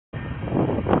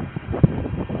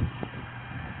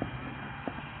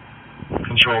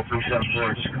Control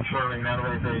 374, just confirming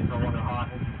Mandalay Bay is no longer hot.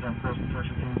 Then force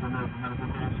protection teams in there for medical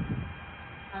calls.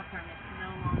 Affirm, it's no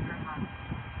longer hot.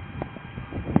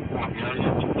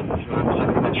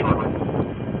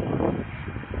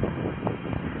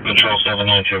 Control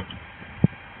 792.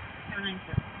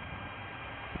 792.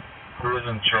 Who is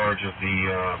in charge of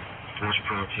the force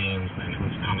proteins and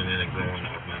who's coming in and going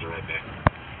out of Mandalay Bay?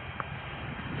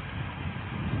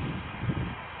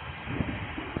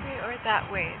 Or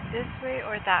that way, this way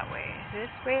or that way, this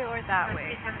way or that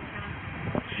way.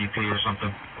 CP or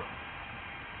something?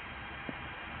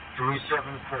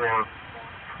 374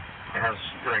 has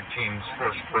Greg Team's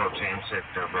first protein sick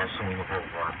there, wrestling the whole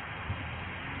bar.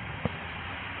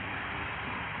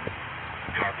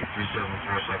 Copy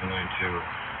 374792.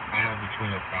 I have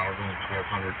between 1,000 and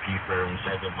 1,200 people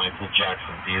inside the Michael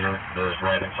Jackson Theater that is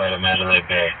right inside of Mandalay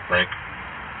Bay, right?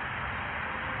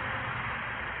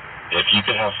 If you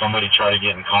could have somebody try to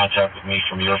get in contact with me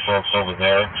from your folks over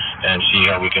there and see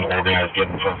how we can organize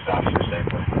getting folks out here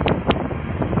safely.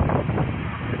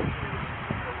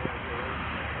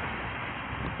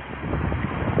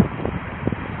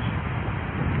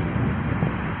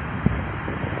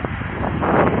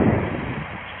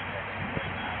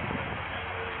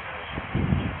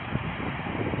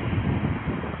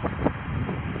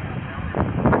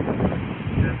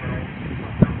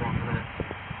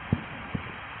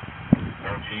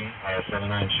 I have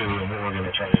 792, and what we're going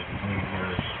to try to do here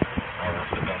is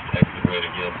what's the best exit way to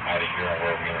get out of here and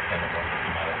where we're going to send them over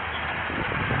to medics.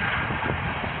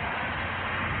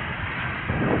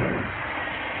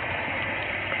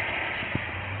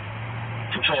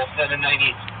 Control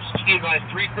 790. Steve,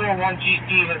 341 GC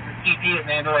has the CP at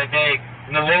Mandalay Bay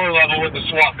in the lower level with the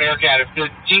SWAT Bearcat. If the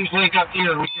teams link up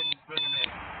here, we can bring them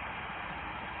in.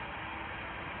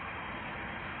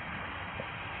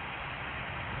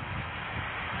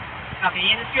 Copy.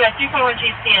 Unit 341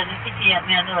 GC and the CP at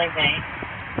Mandalay Bay.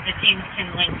 The teams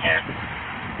can link there.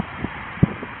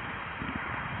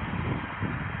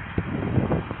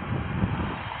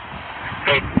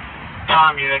 Hey,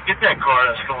 Tom, get that car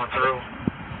that's going through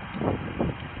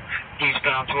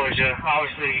eastbound towards you.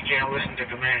 Obviously, you can't listen to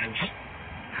commands.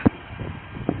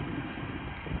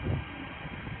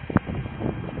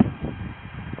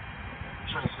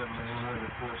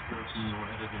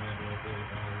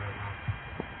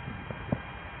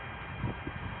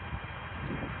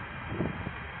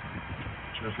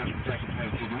 Force protection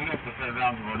 22. Do we know if the Fed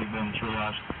rounds have already been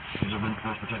triaged? Has there been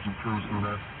force protection crews through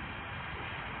there?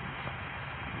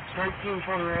 Strike Team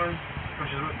 21,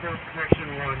 which is with force protection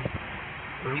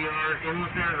 1. We are in the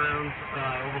Fed rounds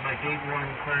over by gate 1,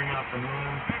 clearing out the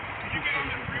moon. Did you get on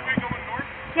this freeway going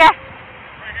north? Yes.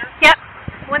 Right here? Yep.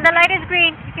 When the light is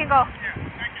green, you can go. Yeah,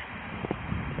 thank you.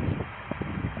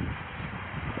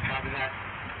 Copy that.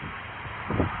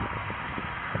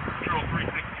 Control 361,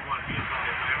 be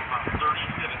advised, I have about 30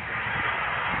 minutes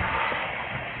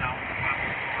south of the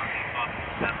platform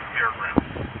at the fairground.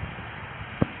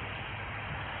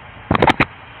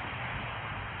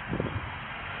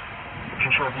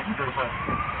 Control 55.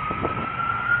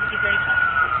 55.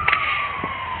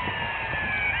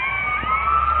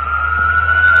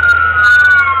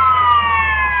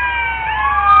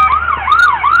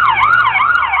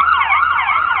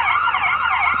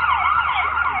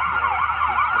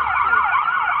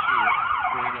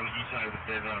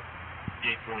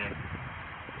 Gate 4.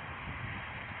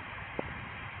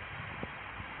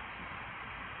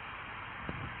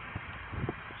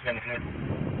 Scan ahead.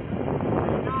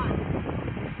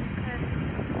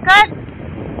 Good.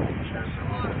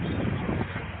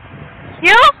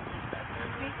 You?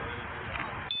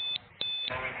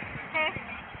 Okay.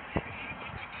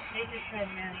 They just said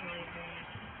Mandalay Bay.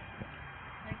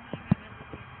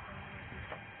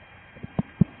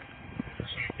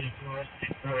 Gate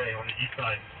 4A on the east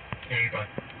side. Standing by.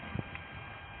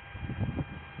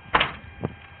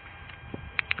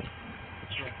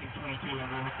 Striking 22 and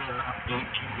we're looking at update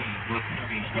TV. Good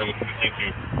TV. Thank you.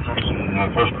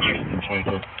 First position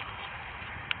 22.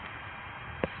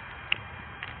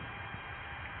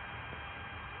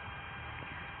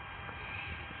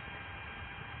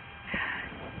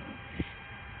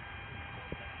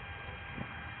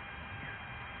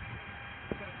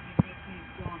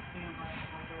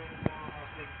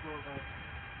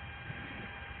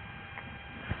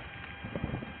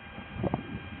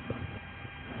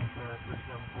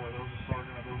 Those are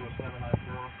Sergeant Abugo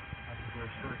 794. That's a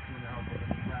very strict team to help with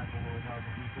the track of those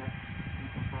people. We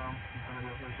confirm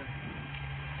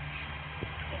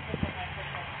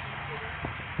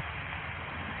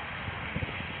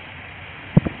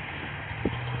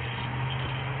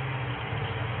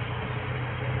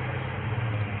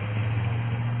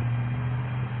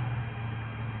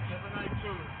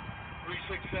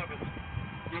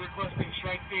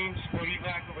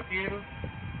Theater,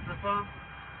 confirm.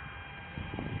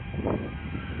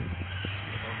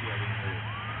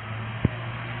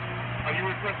 Are you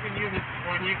requesting units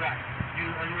for an evac?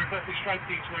 Are you requesting strike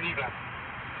teams for an evac?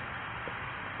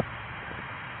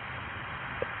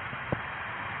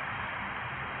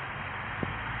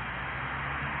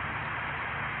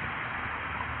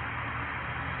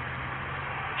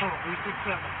 Control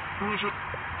 367. Who is your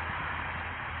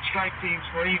strike teams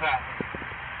for evac?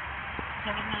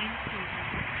 792.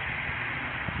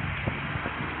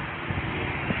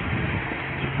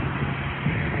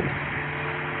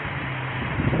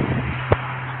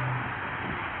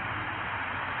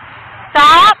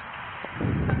 Stop!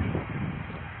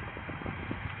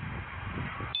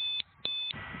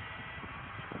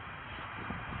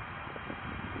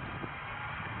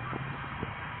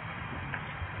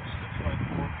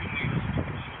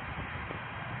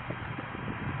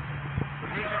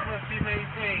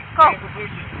 Go.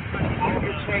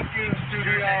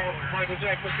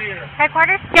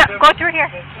 Headquarters? Yeah, go through here.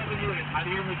 I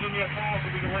need him to give me a call so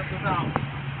we can work this out.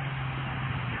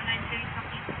 792,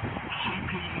 copy.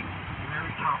 CP,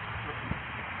 very top.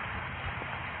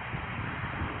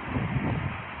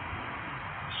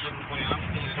 720, I'm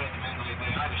still at the Mandalay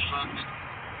Bay. I just shot it.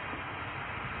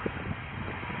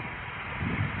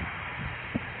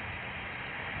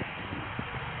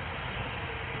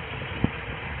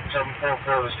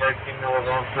 744, the strike team that was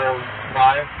on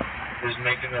 4-5 is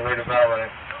making their way to Valet.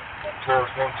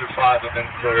 Floors 1 through 5 have been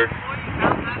cleared.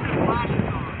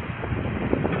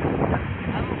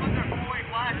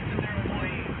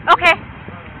 Okay.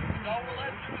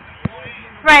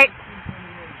 Right.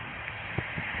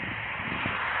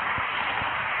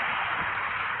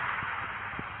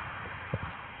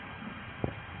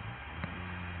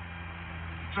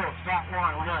 So, stop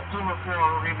 1, we got 2 or 4,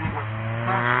 we're going to be with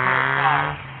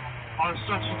 4-5. Our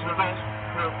instructions were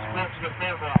those to the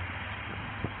fairground.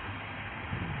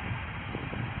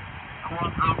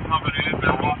 One group coming in,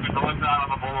 they're walking north out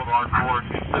on the boulevard towards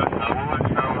you. We'll let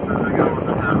you know as they go with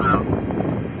the fairground.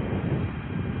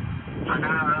 So then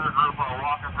another group are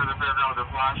walking through the fairground with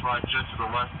their flashlight just to the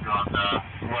left on the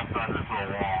left side of this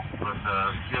little wall. But the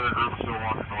other group is still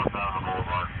walking north out on the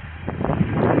boulevard.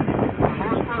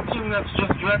 The first team that's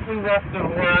just directly left of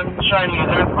where I'm shining,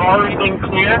 they've already been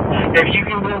clear. If you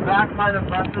can go back by the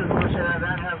buses, which that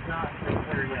has not been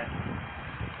clear yet.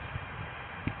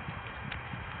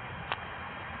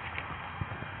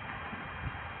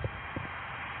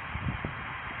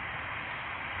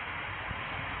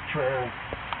 Control.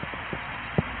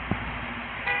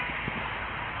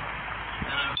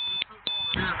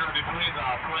 Here's going to be plain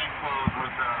clothes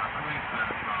with police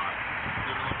vests on.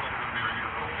 It looks like it's going to be a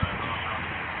uniform guy.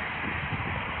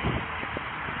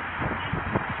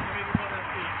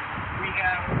 We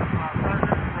have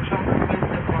partners for shelter place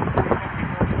that's on 40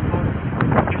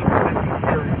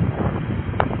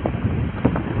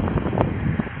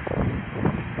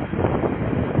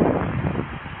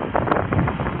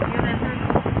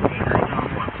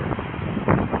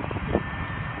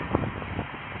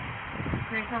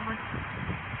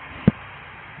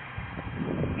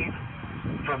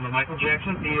 From the Michael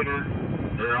Jackson Theater,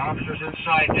 there are officers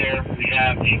inside there. We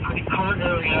have a pretty current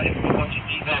area if we want you to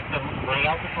evac them right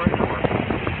out the front door.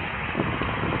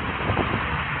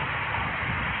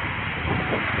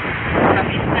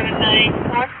 Copy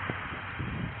 794.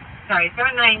 Sorry,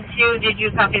 792, did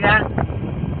you copy that?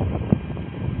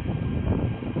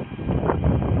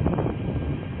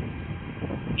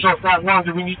 So if that long,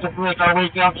 do we need to make our way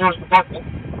down towards the bucket?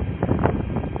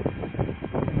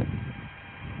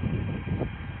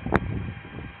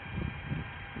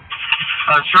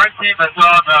 Strike team that's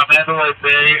on Mandalay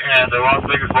Bay and the Las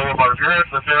Vegas Boulevard. If you're at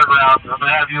the fairgrounds, I'm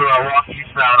going to have you walk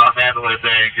eastbound on Mandalay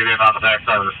Bay and get in on the back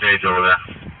side of the stage over there.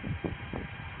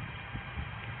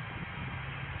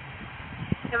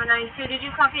 792, did you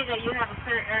copy that you have a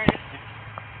clear area?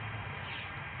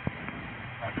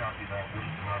 I copy that. This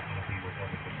is not going to be with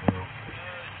everything new.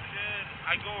 Should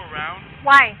I go around?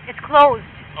 Why? It's closed.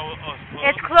 Oh, it's closed?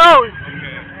 It's closed.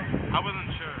 Okay. I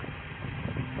wasn't sure.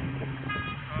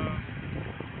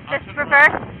 Just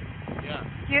reverse.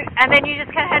 Yeah. And then you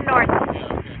just kind of head north.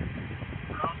 Yeah, okay.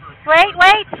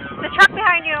 Wait! The truck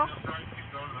behind you.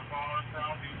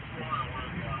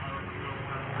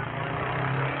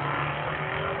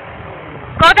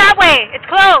 Go that way. It's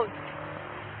closed.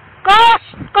 Go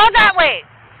that way.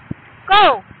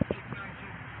 Go.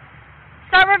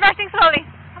 Start reversing slowly.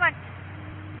 Come on.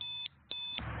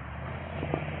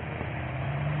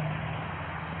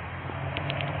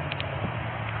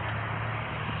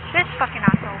 This fucking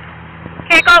asshole.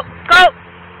 Okay, go.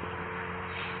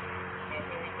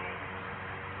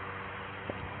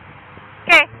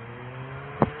 Okay.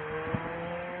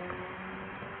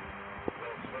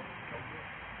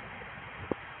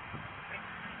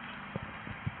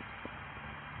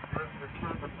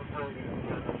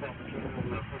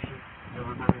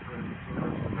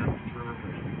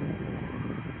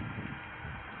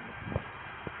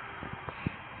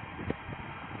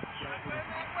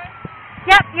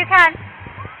 Yep, you can.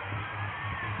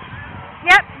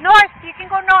 Yep, north. You can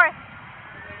go north.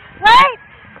 Wait!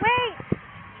 Wait!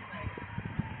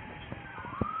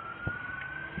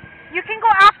 You can go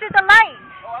after the light.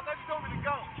 Oh, I thought you told me to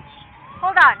go.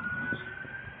 Hold on.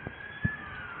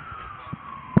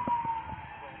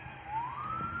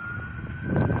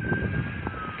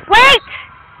 Wait!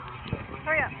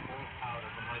 Hurry up.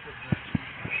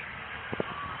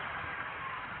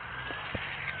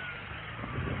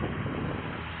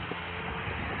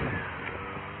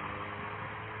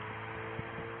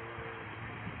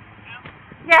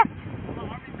 Yes.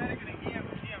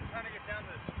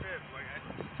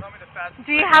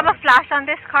 Do you have a flash on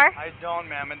this car? I don't,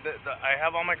 ma'am. And I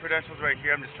have all my credentials right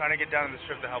here. I'm just trying to get down to the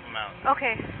strip to help him out.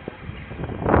 Okay.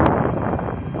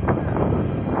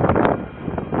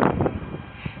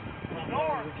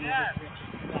 North, yes.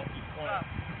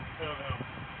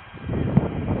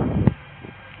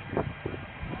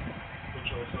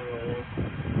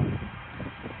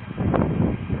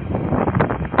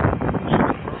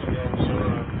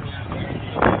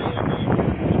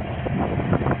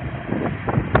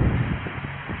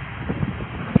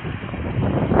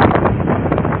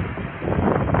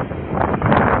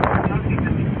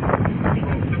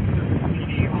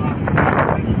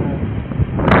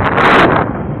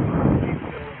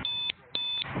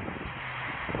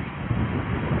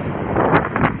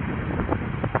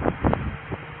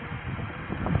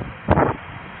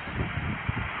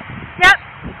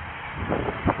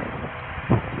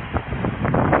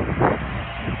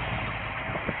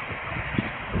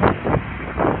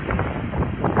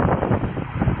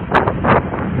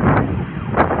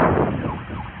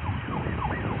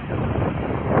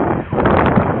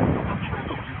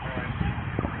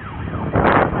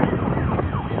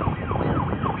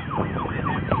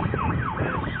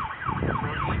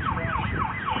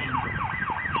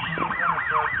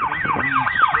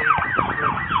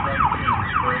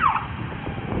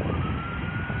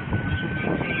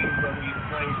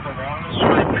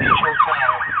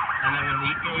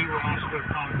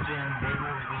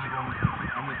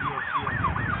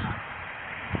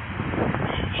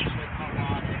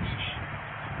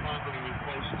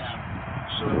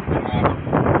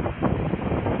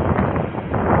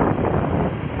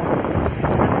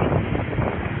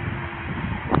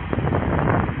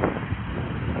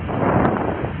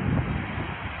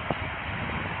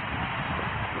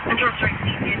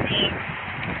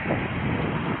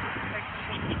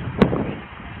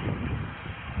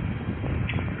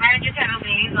 I just had a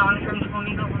liaison from the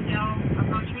Flamingo Hotel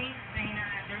approach me saying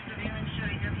there's surveillance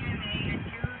showing WMA and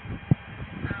two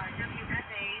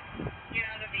WFAs get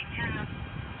out of a cab,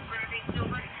 grab a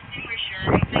silver extinguisher,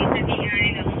 and place it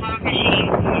behind a slot machine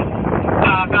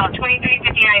about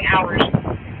 23:59 hours.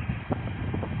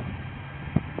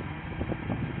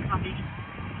 Copy.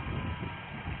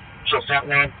 So that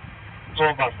one, it's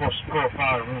all about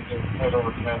 405 rooms and head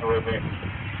over to Mandalay Bay.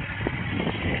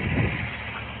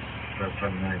 That's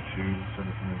 792, send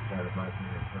us an inside of my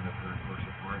opinion, in front of her, of course,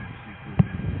 if we're in seafood,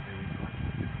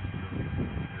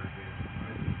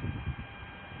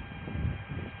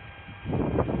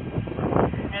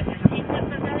 That's the pizza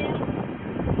pavilion?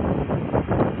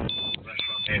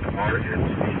 restaurant named Art and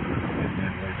Seafood in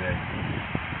Mandalay Bay.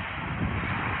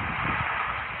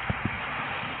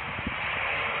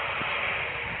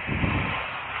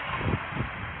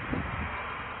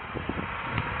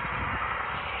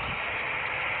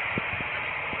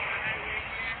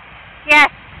 Yes.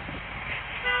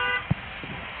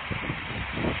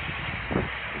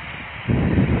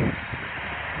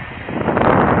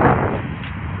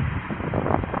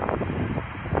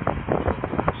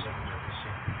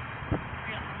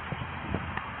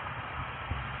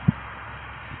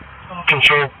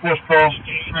 Control, Force Ball,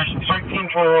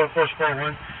 1321, Force Ball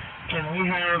 1. Can we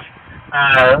have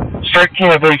Strike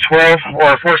Team of 12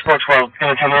 or Force Ball 12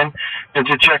 going to come in and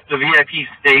to check the VIP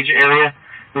stage area?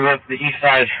 We went to the east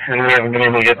side and we haven't been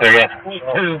able to get there yet.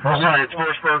 Sorry, it's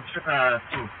Force Ball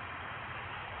 2.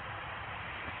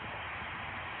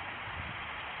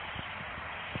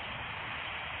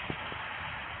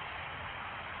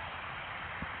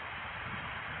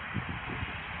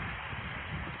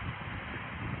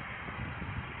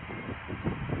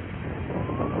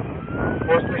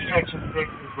 Force Ball Section 6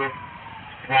 is with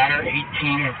Ladder 18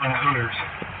 in front of Hooters.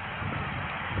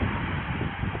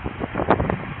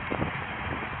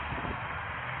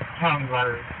 County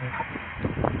Ladder 18.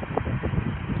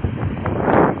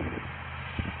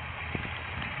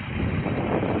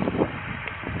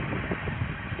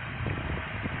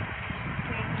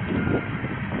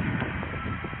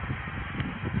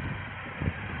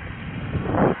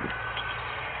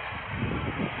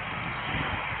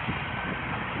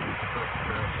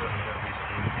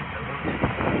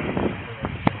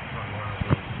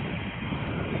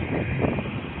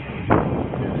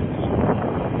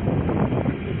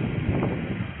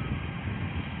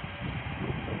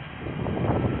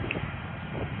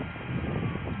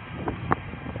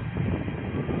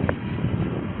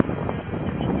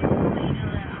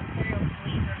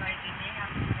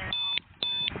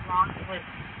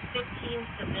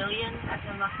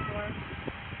 before.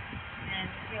 And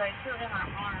we like threw him our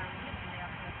arm and we have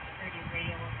to security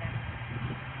radio with him.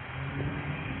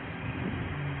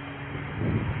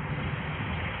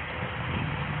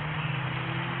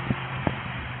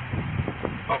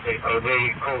 Okay, are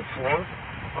they code 4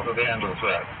 or the vandals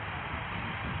red?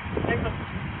 There's a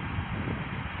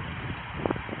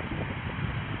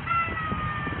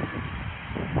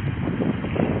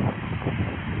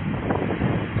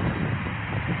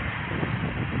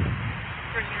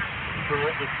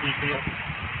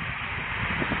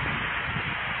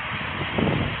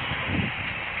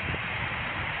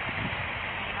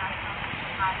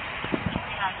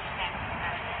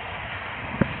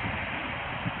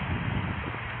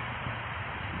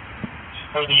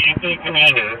For the UK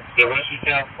commander, the rescue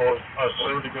task force are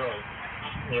clear to go.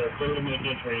 They are clear to make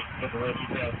entry to the rescue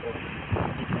task force.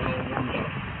 It's well warmed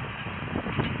up.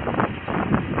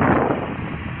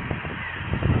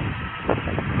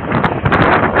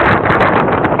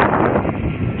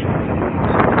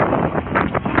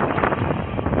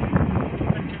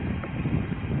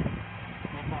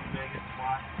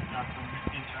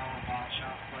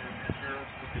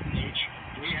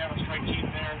 Do we have a strike team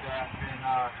there that can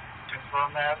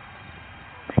confirm that?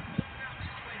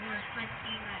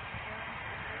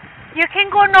 You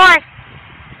can go north.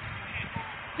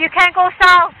 You can't go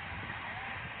south.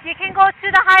 You can go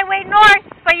to the highway north,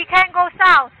 but you can't go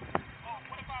south.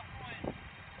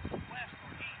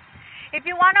 If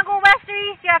you want to go west or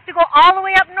east, you have to go all the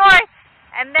way up north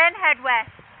and then head west.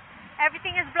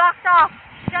 Everything is blocked off,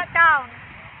 shut down.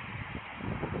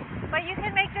 But you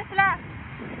can make this left.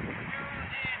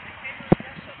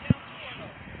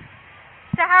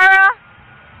 Sahara?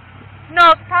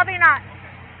 No, probably not.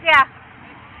 Yeah.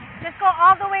 Just go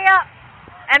all the way up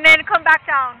and then come back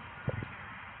down.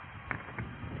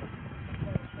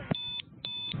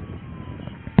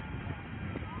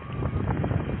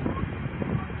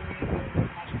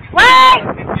 Wait!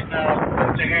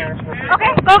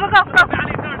 Okay, go, go, go, go.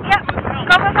 Yep,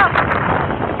 go, go, go.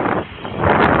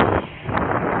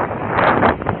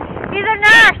 He's a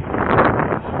nurse.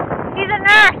 He's a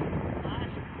nurse.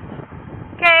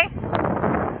 Okay.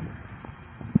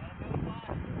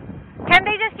 Can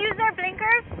they just use their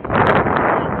blinkers?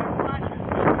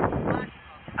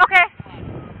 Okay.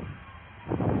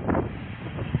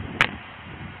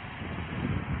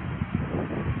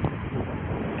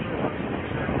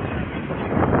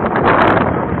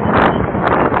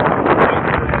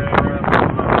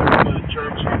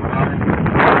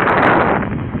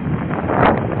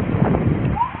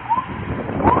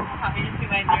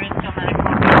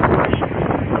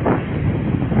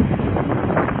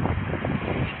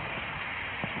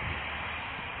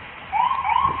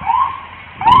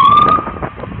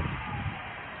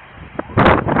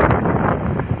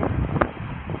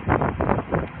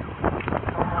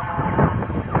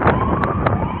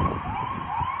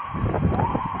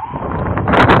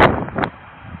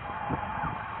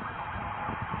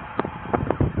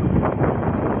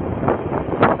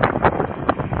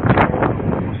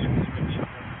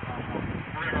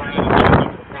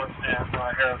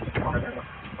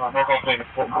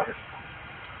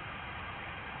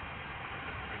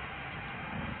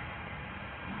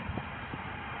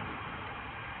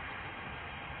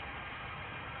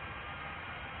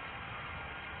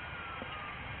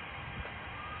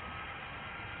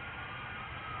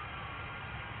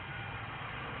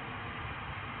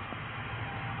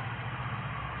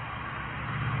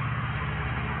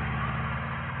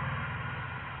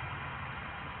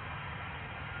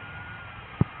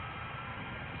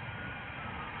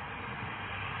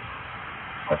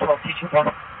 What's about teacher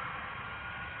one?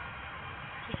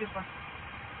 teacher's one.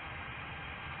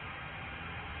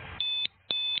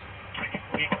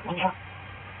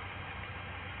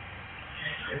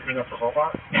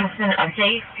 Preston,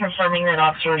 update confirming that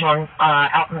officers on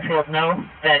out in the field know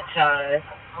that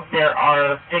there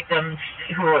are victims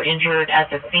who are injured at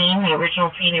the scene. The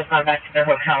original scene has gone back to their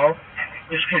hotel,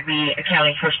 which could be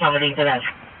accounting for some of these events.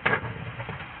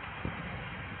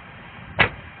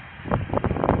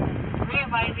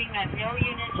 Realizing that no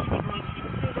unit should be going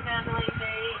into the Mandalay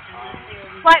Bay unless they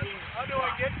are What? How do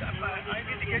I get? I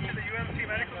need to get to the UMC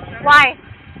Medical Center. Why?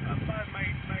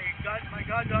 My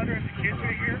goddaughter and the kids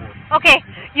are here. Okay,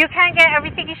 you can't get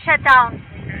everything is shut down.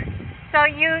 Okay. So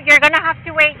you're gonna have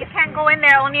to wait. You can't go in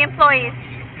there, only employees.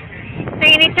 So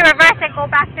you need to reverse and go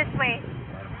back this way.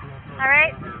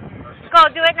 Alright? Go,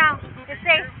 do it now. It's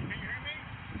safe.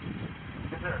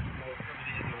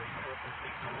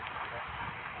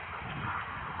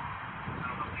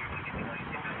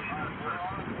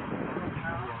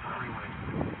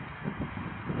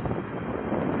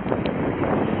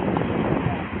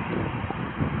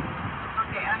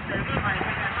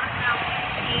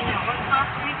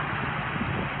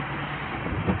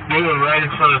 They were right in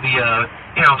front of the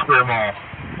Town Square Mall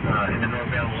in the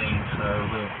northbound lane. So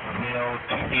the male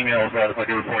and females looked like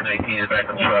they were 419 in the back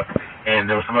of the truck, and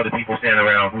there were some other people standing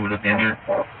around who looked injured.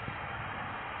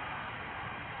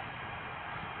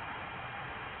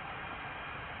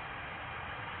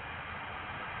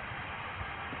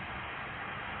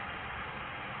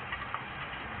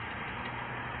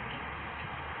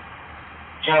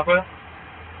 Chopper?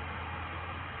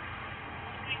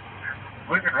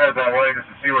 We can head that way just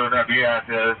to see where they're going to be at.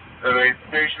 Are they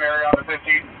stationary on the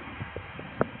 15th?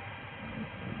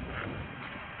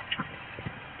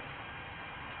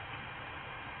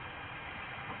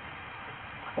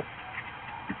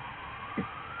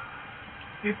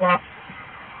 Keep up.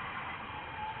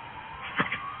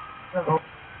 Hello.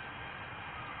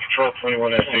 Control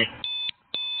 21 SC.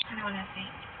 21 SC.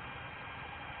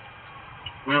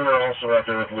 We were also out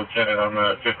there with Lieutenant on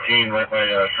the 15 right by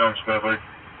Town Square Bridge.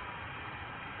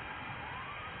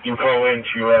 You can call in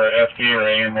to FD or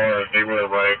AMR if they were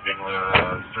arrived in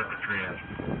circuit triage.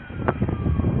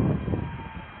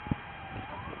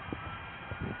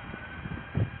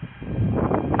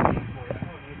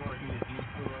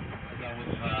 That was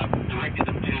directed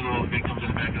them to victims in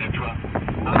the back of that truck.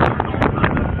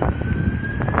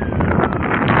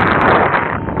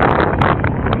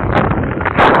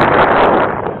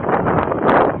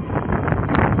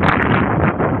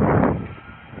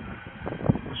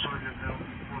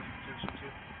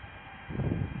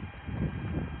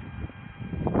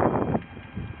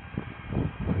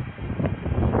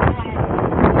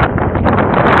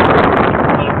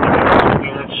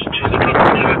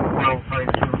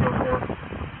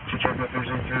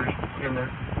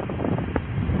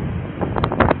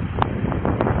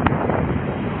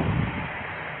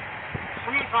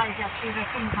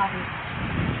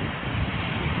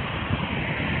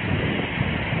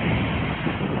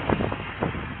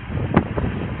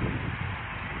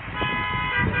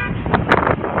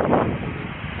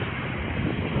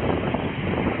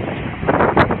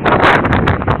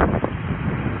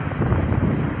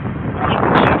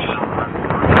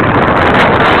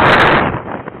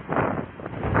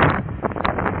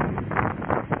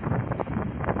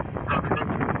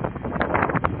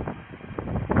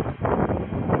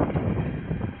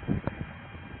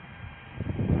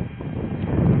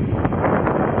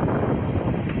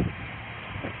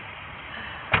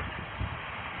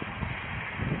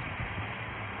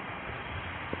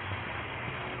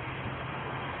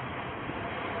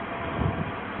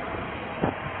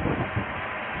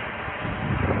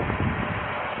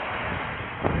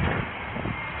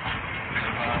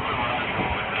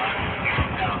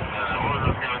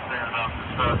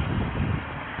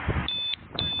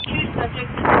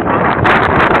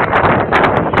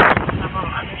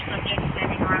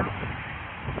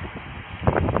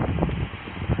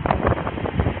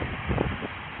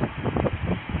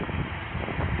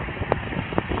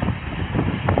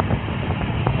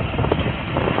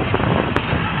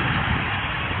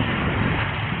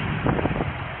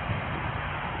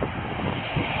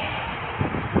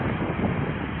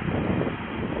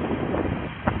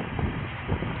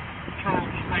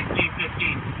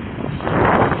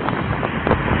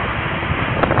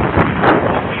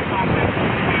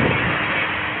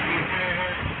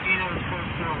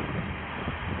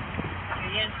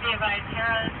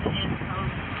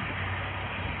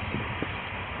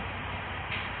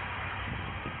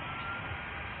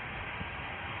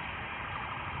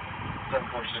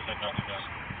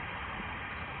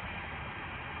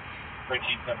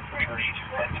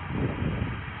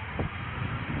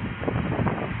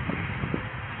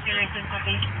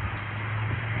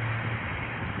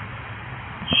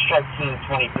 Strike Team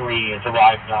 23 has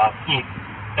arrived East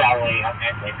Valley on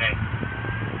Medway Bay.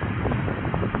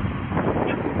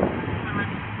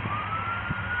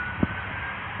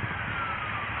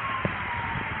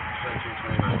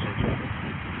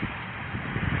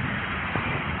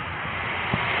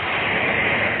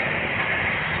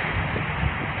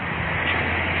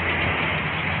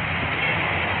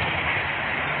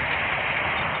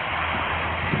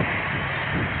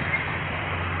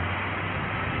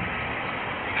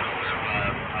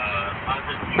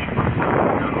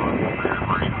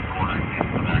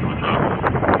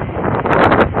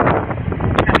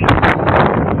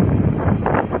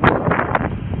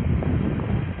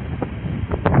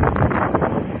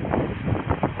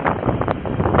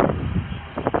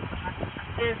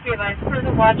 Per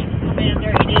the watch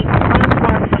commander, it is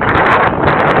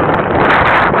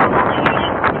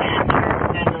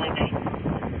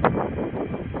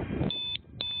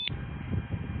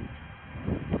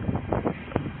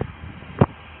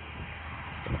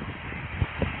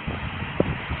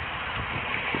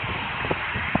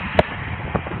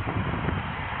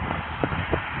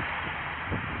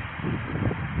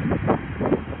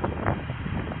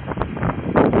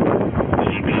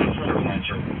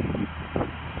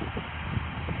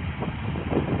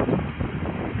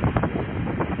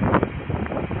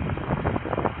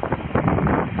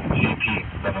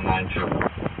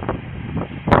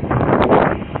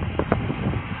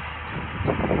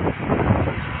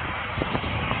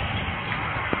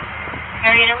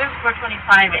Unit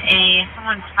 425A,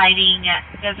 someone's hiding at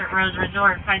Desert Rose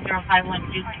Resort,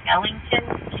 5051 Duke Ellington.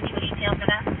 Can you detail for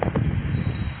that?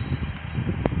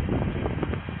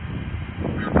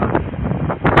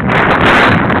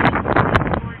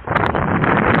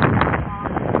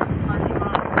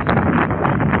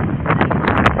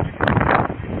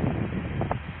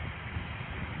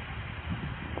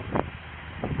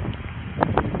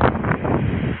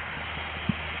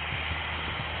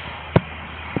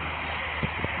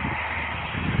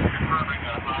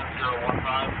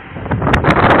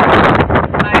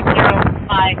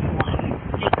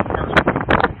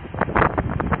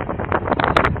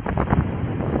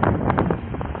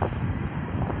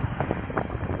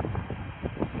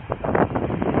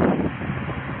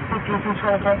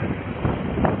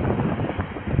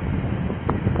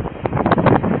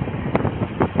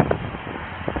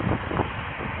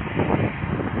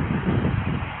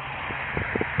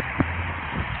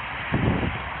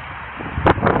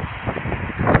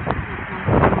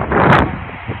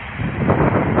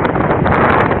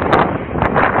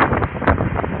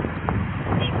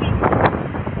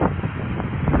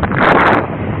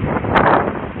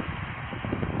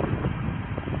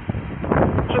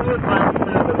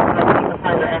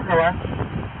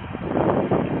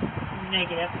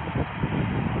 Negative.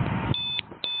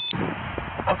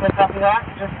 Okay, copy that.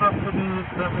 Just spoke to the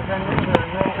representative. There are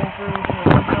no injuries or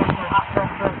symptoms or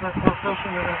aspects of this location.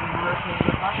 You're going to be working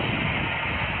with us.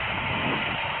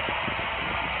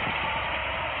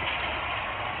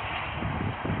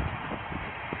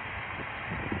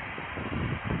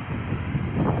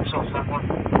 So, someone.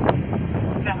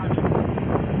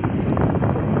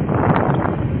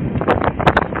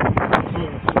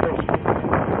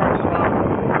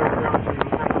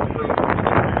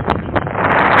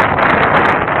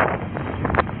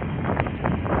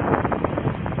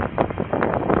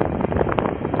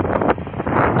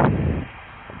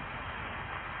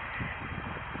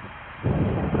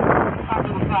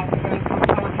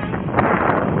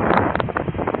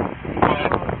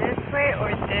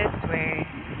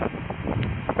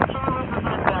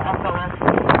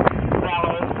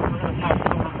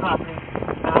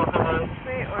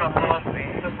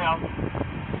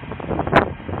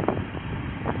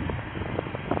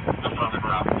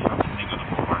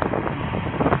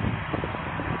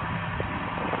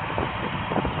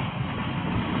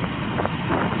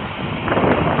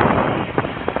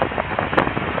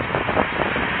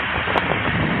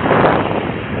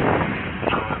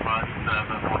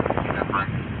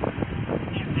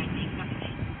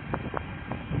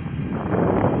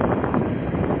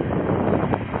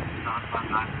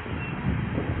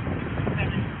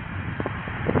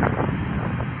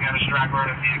 Straggler in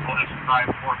a vehicle is drive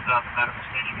towards the medical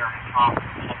station here in top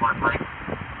somewhere right.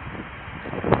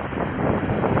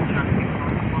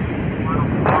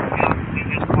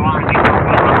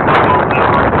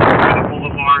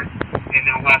 Boulevard and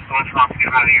then west on Trump to get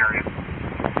him out of the area.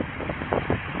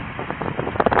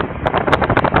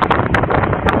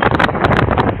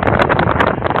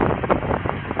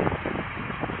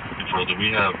 Control, do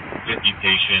we have 50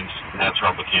 patients at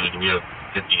Tropicana? Do we have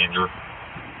 50 injured?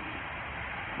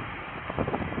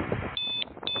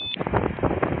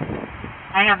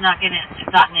 I have not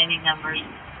gotten any numbers.